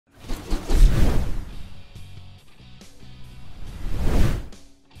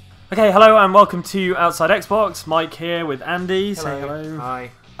Okay, hello and welcome to Outside Xbox. Mike here with Andy. Hello. Say hello.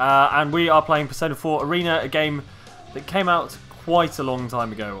 Hi. And we are playing Persona 4 Arena, a game that came out quite a long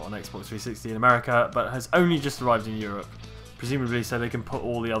time ago on Xbox 360 in America, but has only just arrived in Europe. Presumably so they can put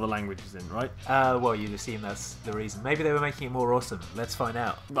all the other languages in, right? Well, you'd assume that's the reason. Maybe they were making it more awesome. Let's find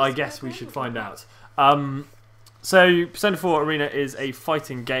out. I guess we should find out. So, Persona 4 Arena is a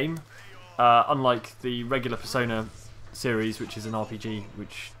fighting game, unlike the regular Persona series, which is an RPG,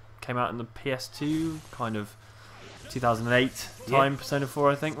 which came out in the PS2, kind of 2008 time. Persona 4,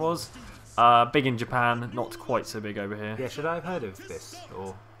 I think, was. Big in Japan, not quite so big over here. Yeah, should I have heard of this?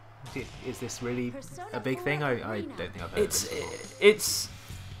 Or is this really a big thing? I don't think I've heard of it. It's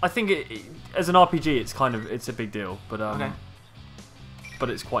I think as an RPG, it's a big deal, but Okay.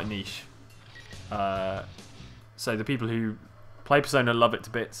 but it's quite niche. So the people who play Persona love it to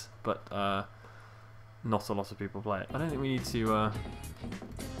bits, but not a lot of people play it. I don't think we need to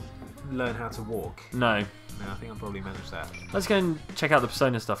Learn how to walk. no. No, I think I'll probably manage that. Let's go and check out the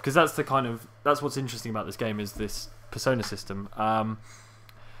Persona stuff, because that's what's interesting about this game, is this Persona system.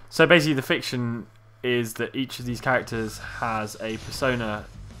 So basically the fiction is that each of these characters has a persona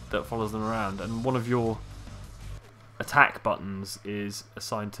that follows them around, and one of your attack buttons is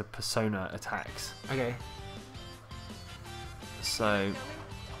assigned to persona attacks. Okay. So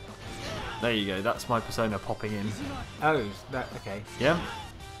there you go, that's my persona popping in. Oh, that okay. Yeah?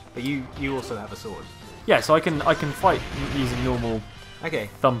 But you also have a sword. Yeah, so I can fight using normal Okay.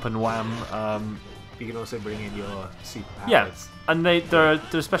 thump and wham. You can also bring in your superpowers. Yeah, and there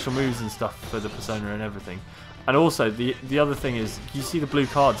are special moves and stuff for the persona and everything. And also the other thing is, you see the blue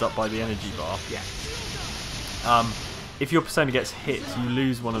cards up by the energy bar. Yeah. If your persona gets hit, you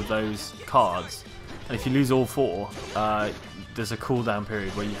lose one of those cards, and if you lose all four, there's a cooldown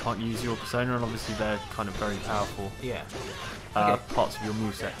period where you can't use your persona, and obviously they're kind of very powerful Yeah. parts of your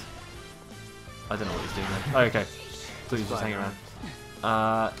moveset. I don't know what he's doing there. Oh, okay. Thought he was just hanging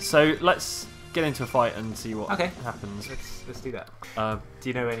around. So let's get into a fight and see what happens. Let's do that. Do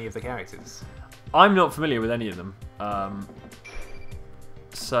you know any of the characters? I'm not familiar with any of them,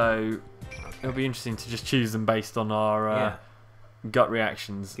 so it'll be interesting to just choose them based on our gut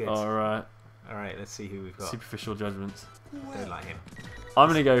reactions, Good. our Alright, let's see who we've got. superficial judgments. Don't like him. I'm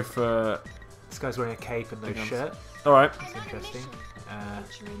going to go for... This guy's wearing a cape and no shirt. Alright, That's interesting.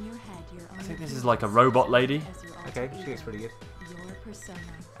 I think this is like a robot lady. Okay, she looks pretty good.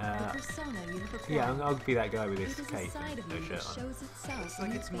 Yeah, I'll be that guy with his cape and no shirt on.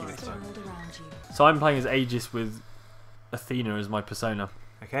 So I'm playing as Aegis with Athena as my persona.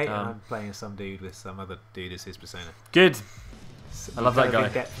 Okay, and I'm playing as some dude with some other dude as his persona. Good! So I love that guy.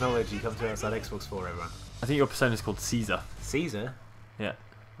 In-depth knowledge, you come to Outside Xbox for everyone. I think your persona is called Caesar. Caesar? Yeah.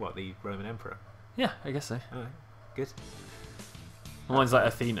 What, the Roman Emperor? Yeah, I guess so. Alright, good. Mine's like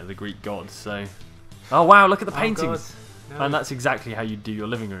Athena, the Greek god, so... Oh wow, look at the paintings! No. And that's exactly how you'd do your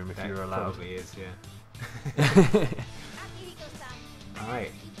living room if That you were allowed. probably is, yeah.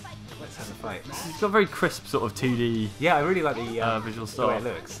 Alright, let's have a fight. It's got very crisp sort of 2D Yeah, I really like the visual the way style. it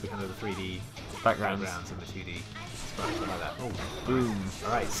looks, the kind of the 3D Backgrounds. and the 2D sprites. I like that. Oh, Boom.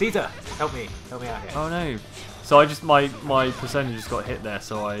 alright, Caesar, help me out here. Oh no. So I just my persona just got hit there,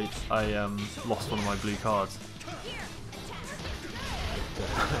 so I lost one of my blue cards.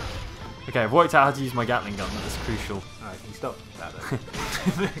 Okay, I've worked out how to use my Gatling gun. That's crucial. Alright, can you stop that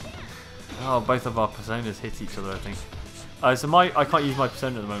though? Oh, both of our personas hit each other, I think. So I can't use my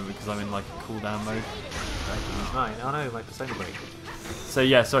persona at the moment because I'm in like a cooldown mode. I can use mine. Oh no, my persona break. So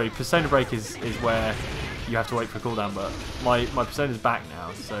yeah, sorry, persona break is where you have to wait for a cooldown, but my persona's back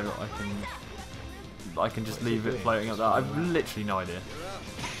now, so I can just leave it floating up there. I've literally no idea.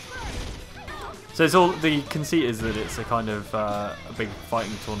 So it's all, the conceit is that it's a kind of a big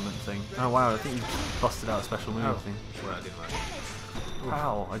fighting tournament thing. Oh wow, I think you busted out a special move thing. Well, I didn't like it.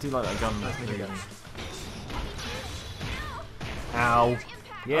 Wow, I do like that gun. That's really good. Ow.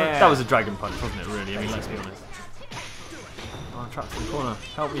 Yeah. That was a dragon punch, wasn't it, really? I mean, let's be honest. Oh, I'm trapped in the corner.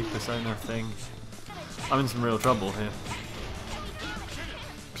 Help me, persona thing. I'm in some real trouble here.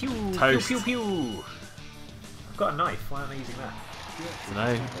 Pew, Toast. pew, pew, pew. I've got a knife. Why aren't I using that? I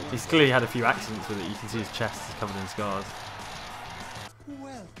don't know. He's clearly had a few accidents with it. You can see his chest is covered in scars.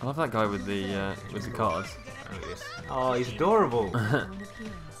 I love that guy with the cards. Oh, he's adorable.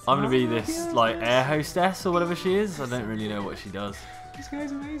 I'm gonna be this like air hostess or whatever she is. I don't really know what she does. This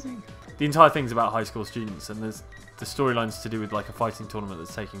guy's amazing. The entire thing's about high school students, and there's the storyline's to do with like a fighting tournament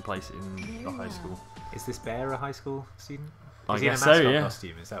that's taking place in the high school. Is this bear a high school student? I Is he in a guess so, mascot yeah.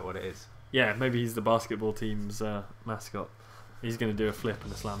 costume? Is that what it is? Yeah, maybe he's the basketball team's mascot. He's going to do a flip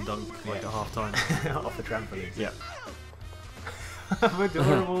and a slam dunk like at half time. Off the trampoline. Yeah. I'm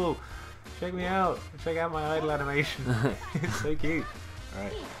adorable. Check me out. Check out my idle animation. It's so cute.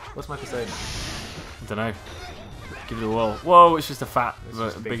 Alright, what's my persona? I don't know. Give it a whirl. Whoa, it's just a fat,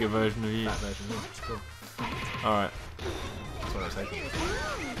 bigger version of you. Fat version, yeah. Cool. Alright. That's what I was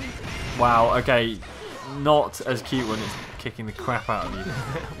hoping. Wow, okay. Not as cute when it's kicking the crap out of you.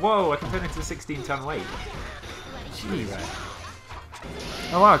 Whoa, I can turn into a 16-ton weight. Jeez.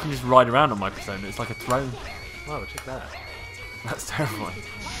 Oh wow, I can just ride around on my persona. It's like a throne. Whoa, check that. That's terrifying.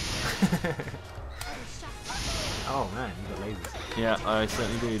 Oh man, you got lasers. Yeah, I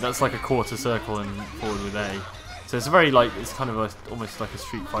certainly do. That's like a quarter circle and forward with A. So it's a very like, it's kind of almost like a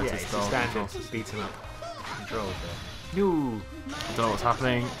Street Fighter Yeah, it's style. a standard beat 'em up control there. No! I don't know what's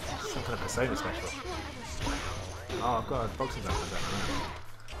happening. Some kind of persona special. Oh, I've got a boxing glove for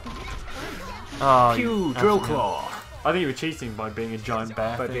that. Oh, Pew! Drill claw! I think you were cheating by being a giant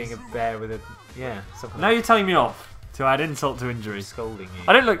bear. By being a bear with a... yeah, something Now like you're telling me off to add insult to injury. scolding you.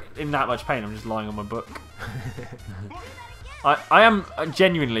 I don't look in that much pain, I'm just lying on my book. I am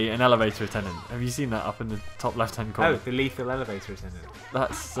genuinely an elevator attendant. Have you seen that up in the top left hand corner? Oh, the lethal elevator attendant.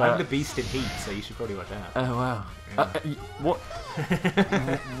 That's... I'm the beast in heat, so you should probably watch out. Oh wow. Yeah. What?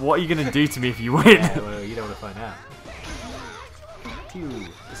 What are you going to do to me if you win? Yeah, well, you don't want to find out. Pew!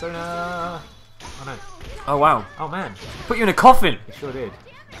 Persona! Oh no. Oh wow. Oh man, Put you in a coffin. it sure did.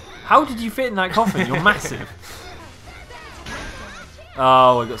 How did you fit in that coffin? You're massive.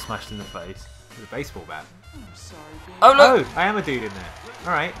 Oh, I got smashed in the face. With a baseball bat. Oh look! Oh, I am a dude in there.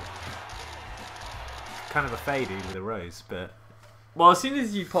 Alright. Kind of a fey dude with a rose, but... Well, as soon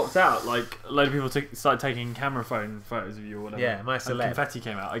as you popped out, like a load of people started taking camera phone photos of you or whatever. Yeah, am I a and celeb? confetti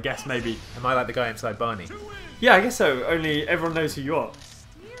came out. I guess maybe. Am I like the guy inside Barney? Yeah, I guess so. Only everyone knows who you are.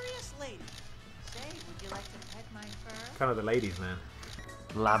 Kind of the ladies, man.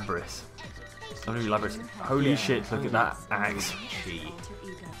 Labris. I'm gonna be Labris. Holy shit! Look at that axe. Gee.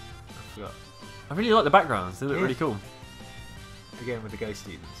 I forgot. I really like the backgrounds. They look Yeah. really cool. Again with the ghost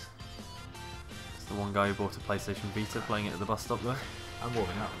students. It's the one guy who bought a PlayStation Vita playing it at the bus stop there. I'm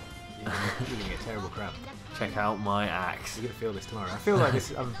warming up. You're gonna get terrible cramp. Check out my axe. You're gonna feel this tomorrow. I feel like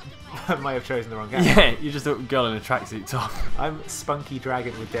this. I might have chosen the wrong guy. Yeah, you're just a girl in a tracksuit top. I'm spunky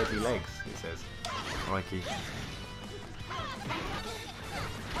dragon with deadly legs. It says. Crikey.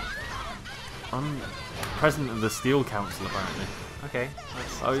 I'm president of the Steel Council, apparently. Okay.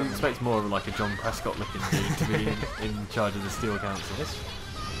 That's I would something. expect more of like a John Prescott looking dude to be in charge of the Steel Council.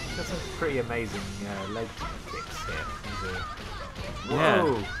 Got some pretty amazing leg kicks here. Yeah.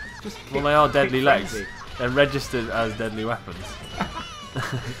 Whoa! Just Well, they are deadly kick legs. frenzy. They're registered as deadly weapons.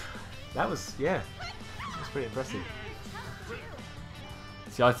 That was, yeah. That's pretty impressive.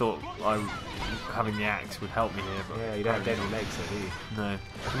 See, I thought having the axe would help me here, but Yeah, you don't have deadly legs, so do you? no.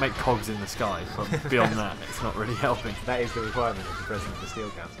 I can make cogs in the sky, but beyond that, it's not really helping. That is the requirement of the President of the Steel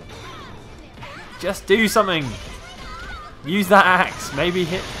Council. Just do something! Use that axe! Maybe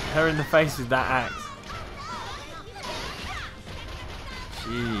hit her in the face with that axe.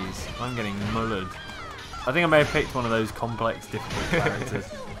 Jeez, I'm getting mullered. I think I may have picked one of those complex, difficult characters.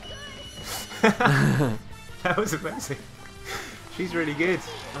 That was amazing. She's really good.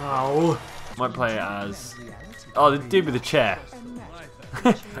 Oh, might play it as... Oh, the dude with the chair.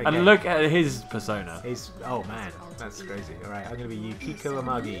 Okay. And look at his persona. Oh man, that's crazy. Alright, I'm going to be Yukiko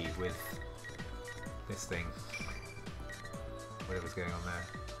Amagi with this thing. Whatever's going on there.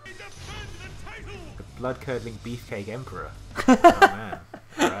 The blood-curdling beefcake emperor. Oh man.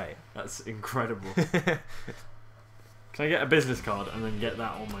 Alright. That's incredible. Can I get a business card and then get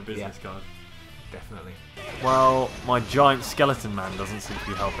that on my business card? Definitely. Well, my giant skeleton man doesn't seem to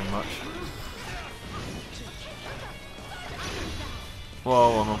be helping much.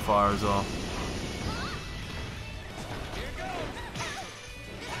 Whoa, I'm on fire as well.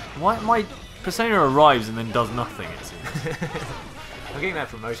 Why my persona arrives and then does nothing, it seems. I'm getting that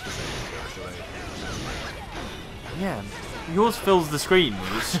from most personas, to be honest, Yeah, yours fills the screen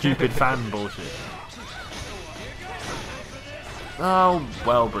with its stupid fan bullshit. Oh,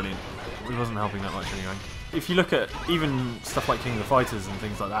 well, brilliant. It wasn't helping that much anyway. If you look at even stuff like King of the Fighters and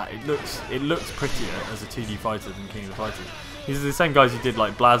things like that, it looks prettier as a 2D fighter than King of the Fighters. These are the same guys who did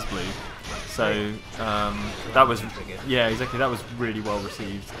like BlazBlue, so that was exactly, that was really well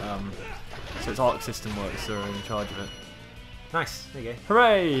received. So it's Arc System Works who are in charge of it. Nice, there you go.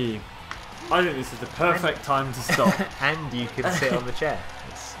 Hooray! I think this is the perfect time to stop. And you can sit on the chair.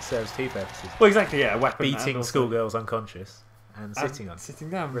 It serves two purposes. Well, exactly, yeah, a weapon. Beating and also schoolgirls unconscious and sitting on it. Sitting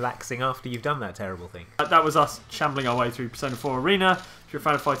down. Relaxing after you've done that terrible thing. That was us shambling our way through Persona 4 Arena. If you're a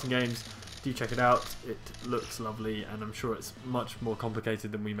fan of fighting games, do check it out. It looks lovely, and I'm sure it's much more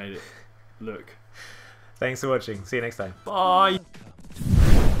complicated than we made it look. Thanks for watching. See you next time. Bye.